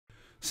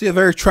See, a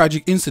very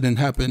tragic incident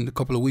happened a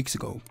couple of weeks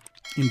ago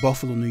in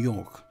Buffalo, New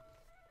York.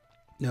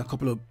 A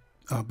couple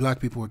of black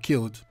people were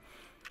killed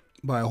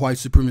by a white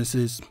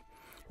supremacist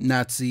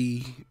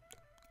Nazi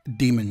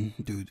demon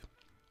dude.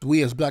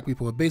 We as black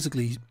people are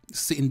basically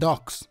sitting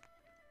ducks.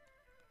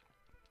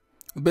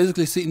 We're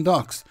basically sitting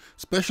ducks,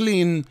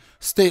 especially in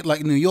a state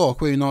like New York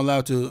where you're not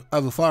allowed to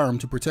have a firearm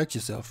to protect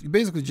yourself. You're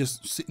basically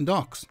just sitting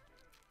ducks.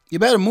 You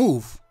better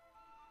move.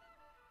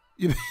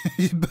 You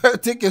better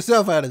take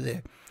yourself out of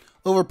there.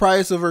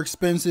 Overpriced,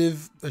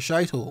 overexpensive, a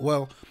shithole.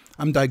 Well,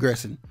 I'm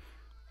digressing.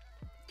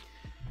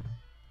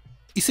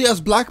 You see, as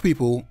black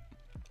people,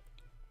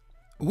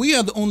 we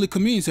are the only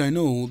community I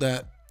know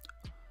that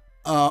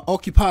are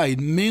occupied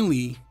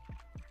mainly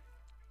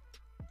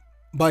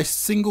by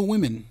single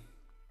women.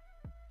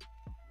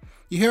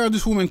 You hear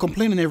this woman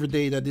complaining every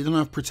day that they don't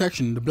have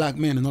protection. The black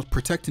men are not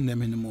protecting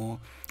them anymore.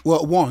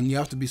 Well, one, you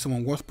have to be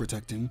someone worth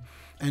protecting.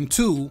 And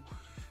two,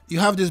 you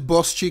have this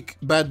boss chick,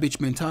 bad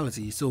bitch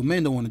mentality. So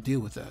men don't want to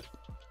deal with that.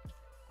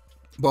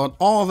 But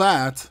all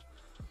that,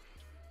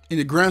 in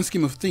the grand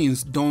scheme of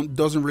things,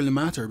 doesn't really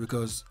matter,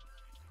 because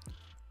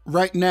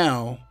right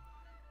now,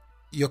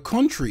 your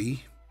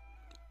country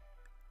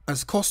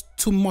has caused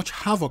too much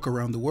havoc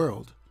around the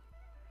world.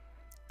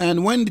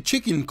 And when the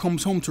chicken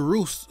comes home to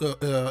roost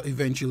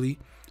eventually,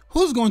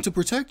 who's going to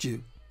protect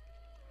you?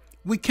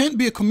 We can't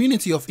be a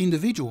community of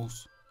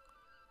individuals.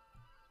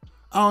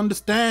 I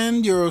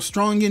understand you're a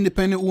strong,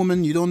 independent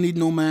woman. You don't need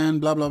no man,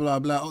 blah, blah, blah,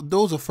 blah.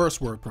 Those are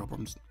first world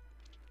problems.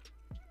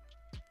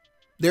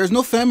 There's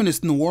no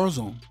feminist in the war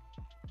zone.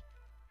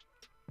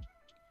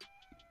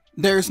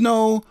 There's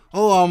no,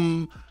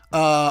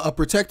 a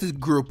protected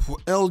group,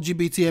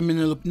 LGBT,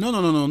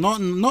 no, not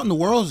in the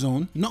war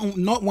zone.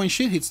 Not when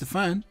shit hits the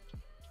fan.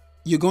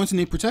 You're going to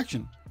need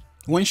protection.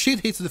 When shit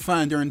hits the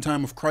fan during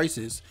time of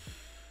crisis,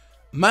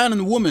 man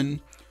and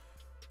woman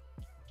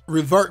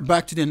revert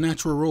back to their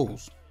natural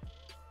roles,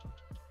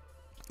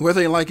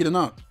 whether you like it or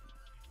not.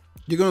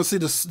 You're going to see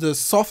the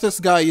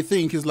softest guy you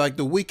think is like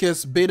the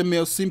weakest beta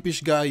male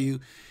simpish guy you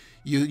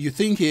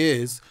think he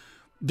is.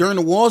 During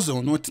the war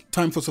zone, when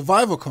time for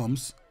survival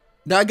comes,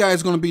 that guy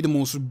is going to be the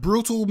most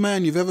brutal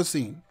man you've ever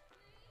seen,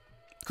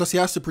 because he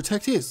has to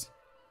protect his.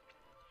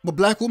 But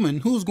black woman,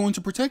 who's going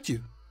to protect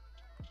you?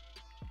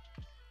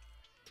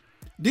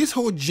 This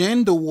whole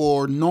gender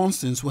war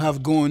nonsense we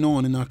have going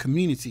on in our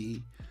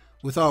community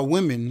with our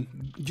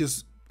women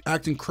just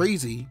acting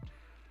crazy,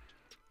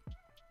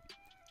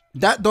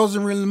 that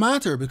doesn't really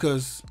matter,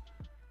 because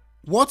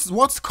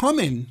what's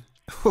coming?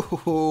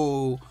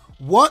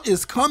 What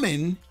is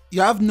coming?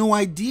 You have no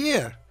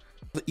idea.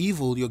 The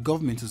evil your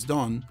government has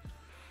done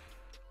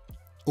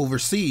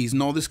overseas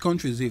and all these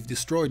countries they've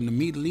destroyed in the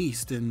Middle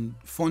East and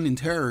funding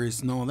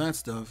terrorists and all that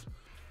stuff.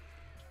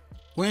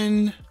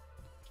 When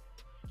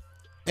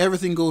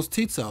everything goes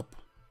tits up,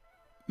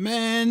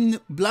 man,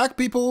 black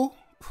people,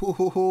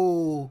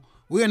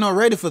 we are not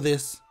ready for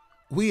this.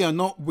 We are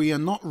not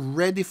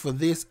ready for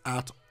this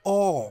at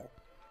all.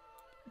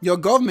 Your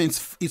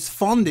government is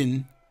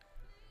funding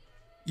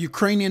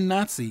Ukrainian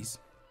Nazis.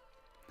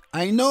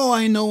 I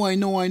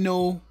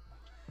know.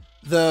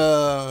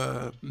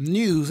 The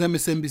news,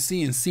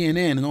 MSNBC and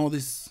CNN and all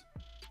these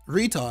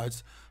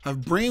retards have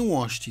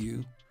brainwashed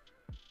you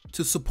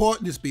to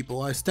support these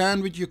people. I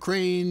stand with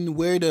Ukraine,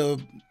 wear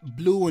the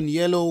blue and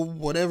yellow,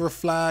 whatever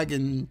flag,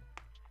 and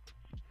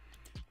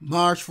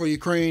march for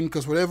Ukraine,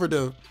 because whatever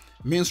the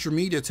mainstream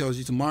media tells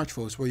you to march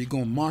for is where you're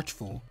going to march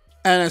for.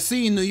 And I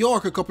see in New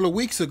York a couple of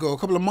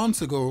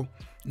months ago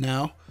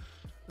now,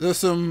 there's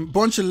some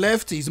bunch of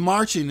lefties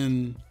marching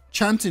and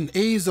chanting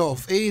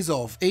Azov,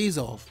 Azov,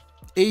 Azov,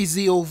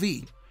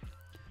 AZOV,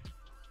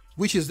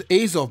 which is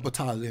the Azov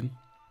battalion,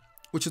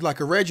 which is like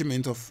a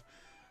regiment of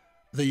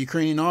the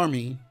Ukrainian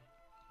army,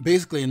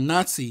 basically a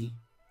Nazi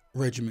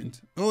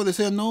regiment. Oh, they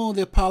say no,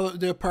 they're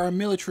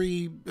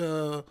paramilitary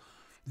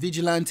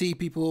vigilante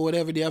people or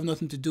whatever. They have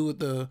nothing to do with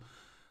the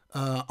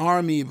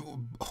army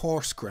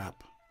horse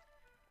crap.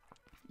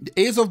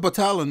 The Azov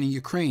battalion in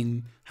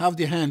Ukraine have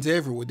their hands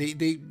everywhere.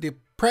 The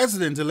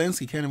President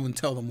Zelensky can't even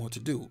tell them what to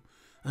do.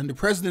 And the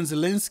President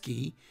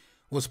Zelensky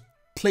was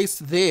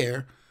placed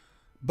there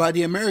by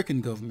the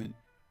American government.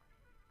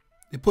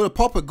 They put a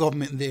puppet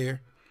government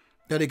there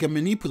that they can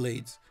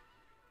manipulate,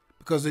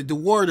 because the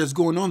war that's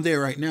going on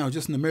there right now,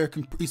 just an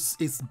American,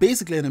 it's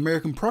basically an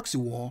American proxy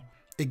war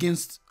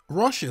against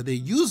Russia. They're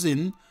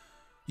using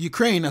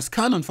Ukraine as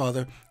cannon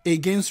fodder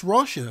against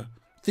Russia,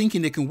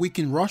 thinking they can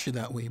weaken Russia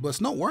that way, but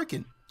it's not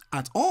working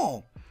at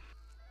all.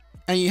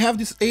 And you have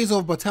this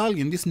Azov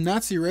battalion, this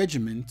Nazi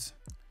regiment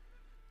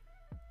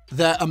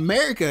that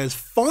America is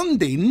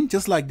funding,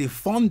 just like they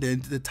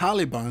funded the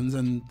Taliban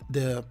and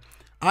the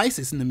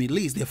ISIS in the Middle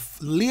East. They're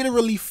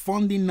literally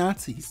funding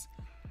Nazis.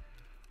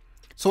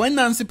 So when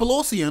Nancy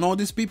Pelosi and all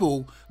these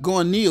people go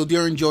and kneel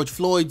during George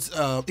Floyd's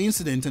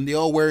incident, and they're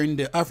all wearing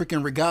the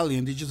African regalia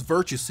and they're just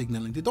virtue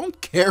signaling, they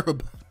don't care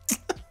about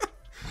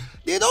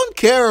they don't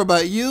care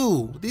about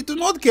you. They do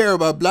not care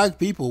about black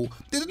people.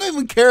 They don't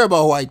even care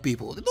about white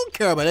people. They don't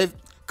care about it.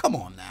 Come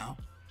on now.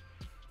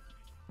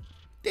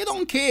 They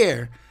don't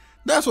care.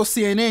 That's what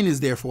CNN is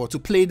there for, to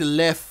play the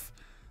left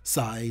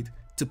side,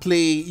 to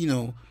play, you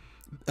know,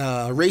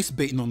 race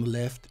baiting on the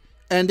left.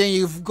 And then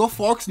you've got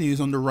Fox News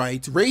on the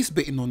right, race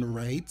baiting on the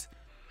right,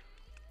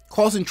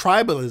 causing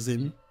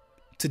tribalism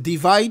to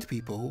divide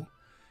people.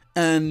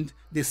 And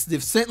they've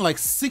sent like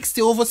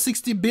over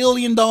 $60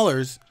 billion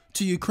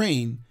to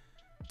Ukraine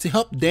to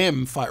help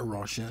them fight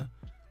Russia.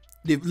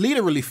 They're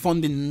literally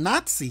funding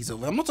Nazis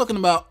over. I'm not talking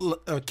about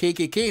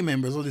KKK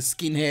members or the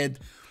skinhead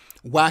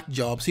whack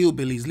jobs,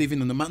 hillbillies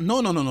living on the mountain. No.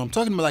 I'm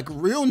talking about like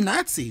real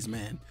Nazis,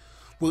 man,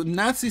 with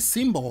Nazi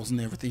symbols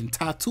and everything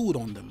tattooed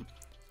on them.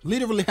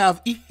 Literally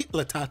have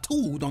Hitler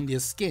tattooed on their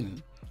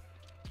skin.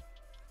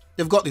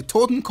 They've got the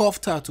Totenkopf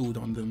tattooed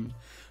on them.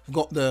 They've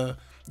got the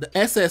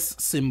SS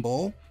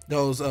symbol. That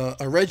was a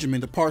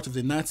regiment, a part of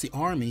the Nazi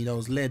army that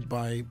was led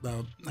by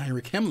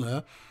Heinrich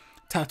Himmler,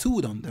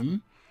 tattooed on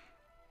them.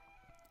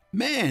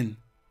 Man.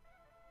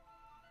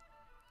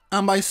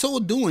 And by so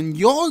doing,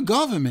 your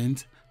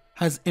government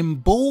has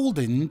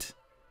emboldened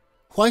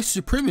white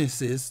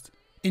supremacists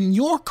in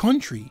your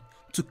country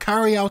to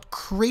carry out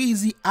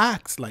crazy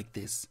acts like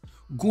this.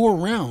 Go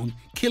around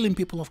killing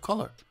people of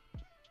color.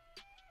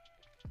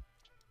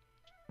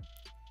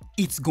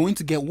 It's going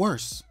to get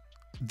worse.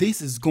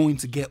 This is going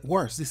to get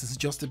worse. This is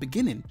just the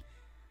beginning.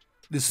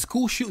 The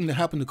school shooting that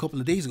happened a couple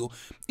of days ago,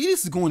 it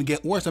is going to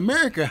get worse.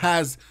 America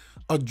has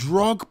a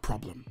drug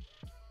problem.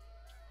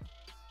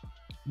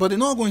 But they're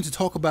not going to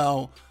talk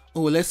about,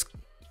 oh, let's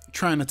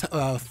try and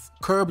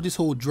curb this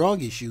whole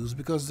drug issues,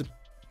 because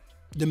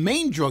the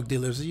main drug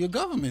dealers are your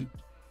government.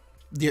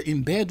 They're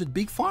in bed with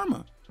Big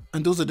Pharma.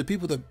 And those are the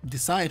people that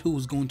decide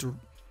who's going to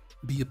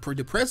be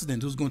the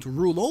president, who's going to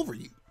rule over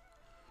you.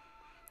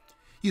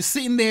 You're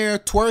sitting there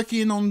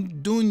twerking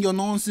on doing your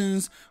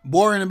nonsense,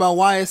 boring about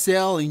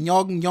YSL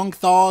and Young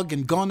Thug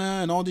and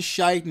Gunna and all this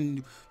shite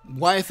and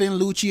YFN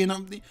Lucci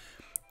and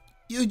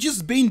you're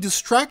just being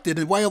distracted,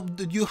 and while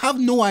you have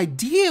no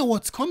idea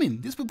what's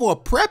coming. These people are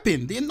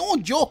prepping. They're no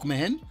joke,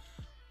 man.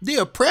 They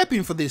are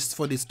prepping for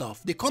this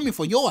stuff. They're coming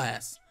for your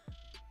ass.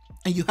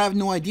 And you have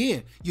no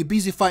idea. You're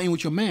busy fighting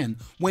with your man,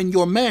 when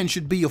your man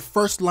should be your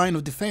first line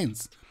of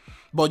defense.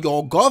 But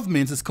your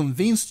government has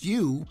convinced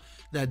you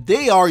that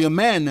they are your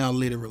man now,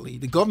 literally.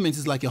 The government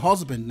is like your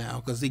husband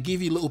now, because they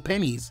give you little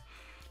pennies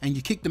and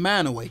you kick the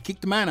man away, kick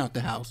the man out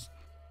the house.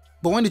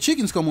 But when the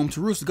chickens come home to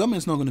roost, the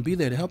government's not going to be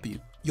there to help you.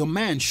 Your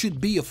man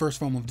should be your first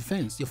form of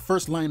defense, your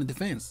first line of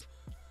defense.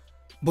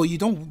 But you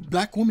don't,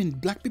 black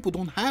people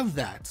don't have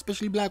that,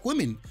 especially black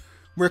women.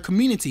 We're a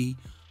community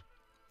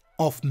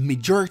of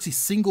majority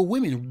single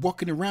women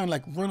walking around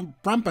like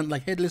rampant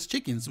like headless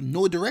chickens with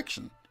no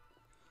direction.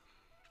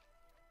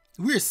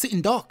 We're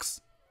sitting ducks.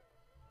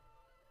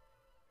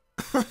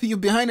 You're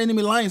behind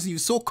enemy lines and you're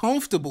so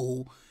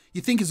comfortable.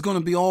 You think it's going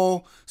to be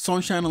all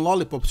sunshine and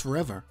lollipops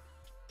forever.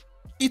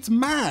 It's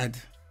mad.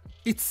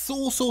 It's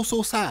so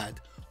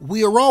sad.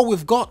 We are all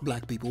we've got,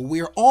 black people.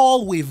 We are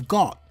all we've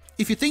got.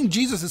 If you think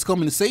Jesus is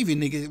coming to save you,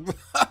 nigga,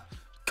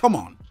 come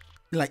on.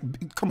 Like,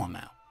 come on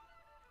now.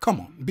 Come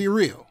on, be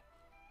real.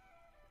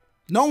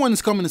 No one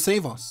is coming to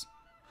save us.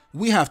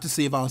 We have to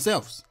save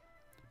ourselves.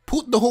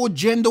 Put the whole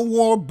gender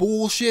war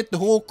bullshit, the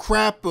whole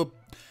crap,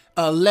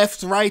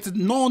 left, right.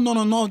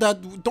 No.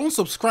 Don't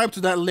subscribe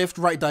to that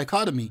left-right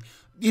dichotomy.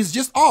 It's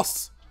just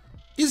us.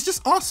 It's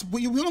just us.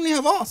 We only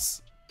have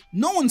us.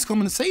 No one's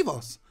coming to save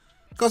us.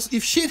 Because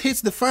if shit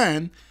hits the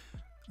fan,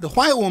 the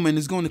white woman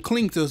is going to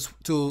cling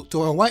to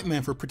her white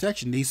man for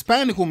protection. The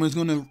Hispanic woman is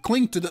going to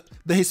cling to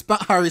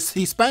her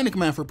Hispanic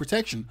man for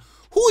protection.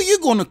 Who are you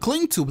going to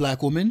cling to,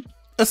 black woman?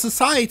 A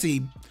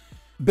society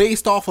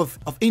based off of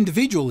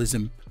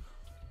individualism.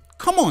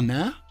 Come on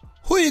now.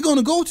 Who are you going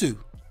to go to?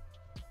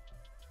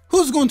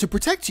 Who's going to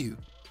protect you?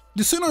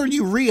 The sooner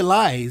you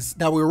realize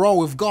that we're all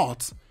we've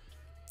got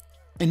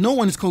and no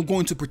one is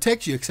going to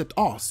protect you except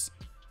us,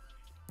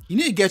 you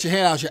need to get your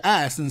head out your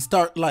ass and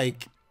start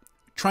like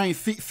trying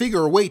to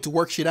figure a way to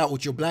work shit out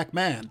with your black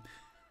man,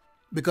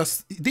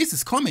 because this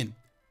is coming.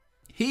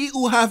 He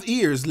who have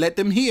ears, let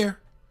them hear.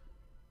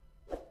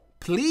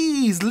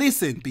 Please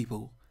listen,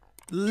 people.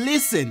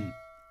 Listen.